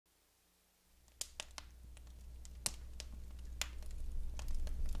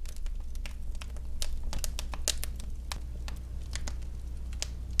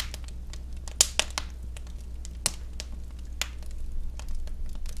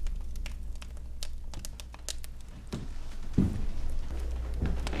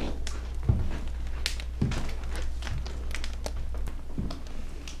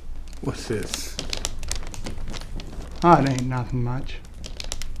What's this? Oh, it ain't nothing much.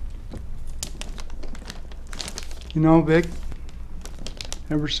 You know, Vic,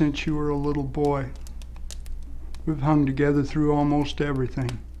 ever since you were a little boy, we've hung together through almost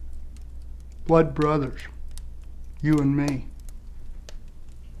everything. Blood brothers, you and me.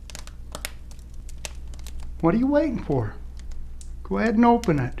 What are you waiting for? Go ahead and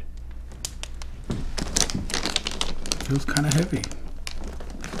open it. Feels kind of heavy.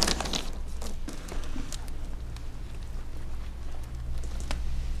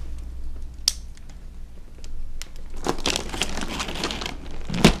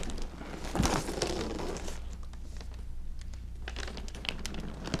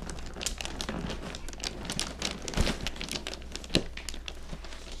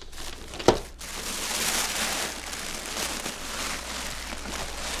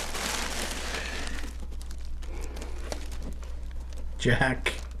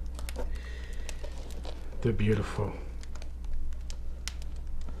 Jack. They're beautiful.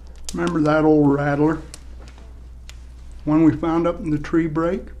 Remember that old rattler? One we found up in the tree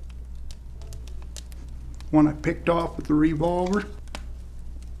break? One I picked off with the revolver?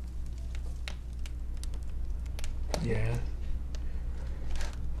 Yeah.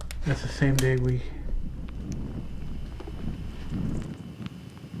 That's the same day we...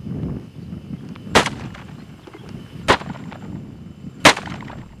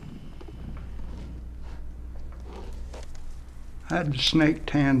 Had the snake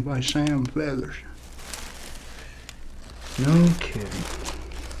tanned by Sam Feathers. No kidding.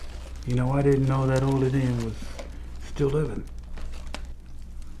 You know, I didn't know that old Indian was still living.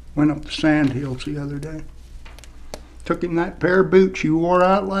 Went up the sand hills the other day. Took him that pair of boots you wore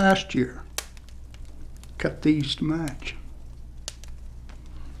out last year. Cut these to match.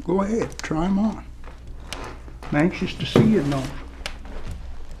 Go ahead, try 'em on. I'm anxious to see you in those.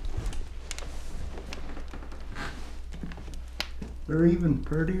 They're even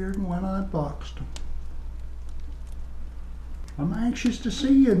prettier than when I boxed them. I'm anxious to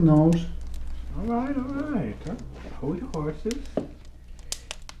see you in those. All right. Hold your horses.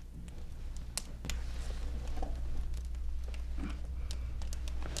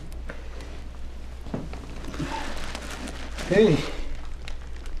 Hey,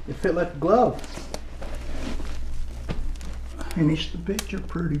 it fit like a glove. Finish the picture,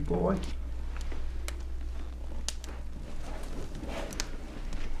 pretty boy.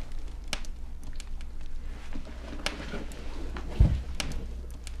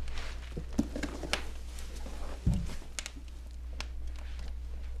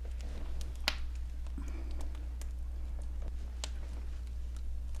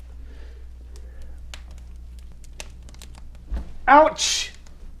 Ouch!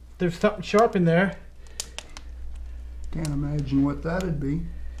 There's something sharp in there. Can't imagine what that'd be.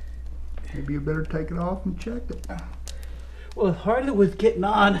 Maybe you better take it off and check it. Well, if Harley was getting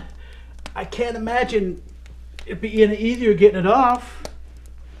on, I can't imagine it be any easier getting it off.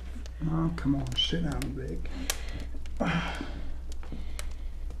 Oh, come on, sit down, Vic.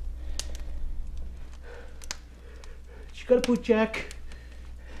 You got a boot jack?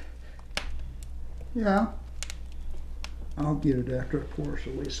 Yeah. I'll get it after I pour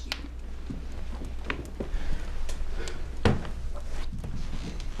some whiskey.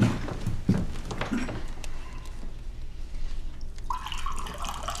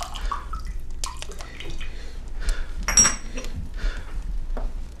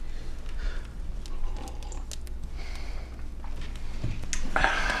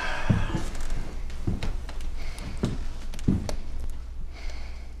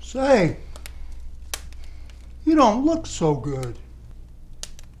 Say, you don't look so good.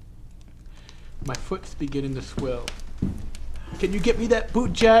 My foot's beginning to swell. Can you get me that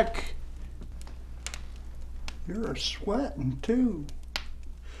boot jack? You're sweating too.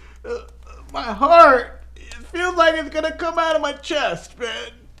 My heart! It feels like it's gonna come out of my chest,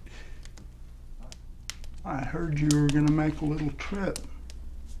 man. I heard you were gonna make a little trip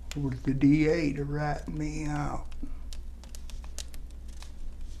over to the DA to rat me out.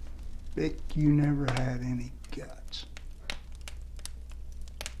 Vic, you never had any guts.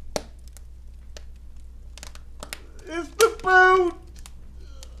 It's the boot!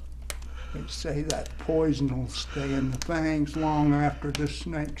 They say that poison will stay in the fangs long after the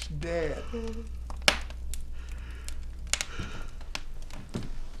snake's dead.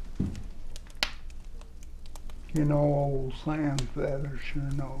 You know, old Sam Feathers sure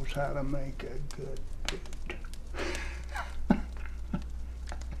knows how to make a good boot.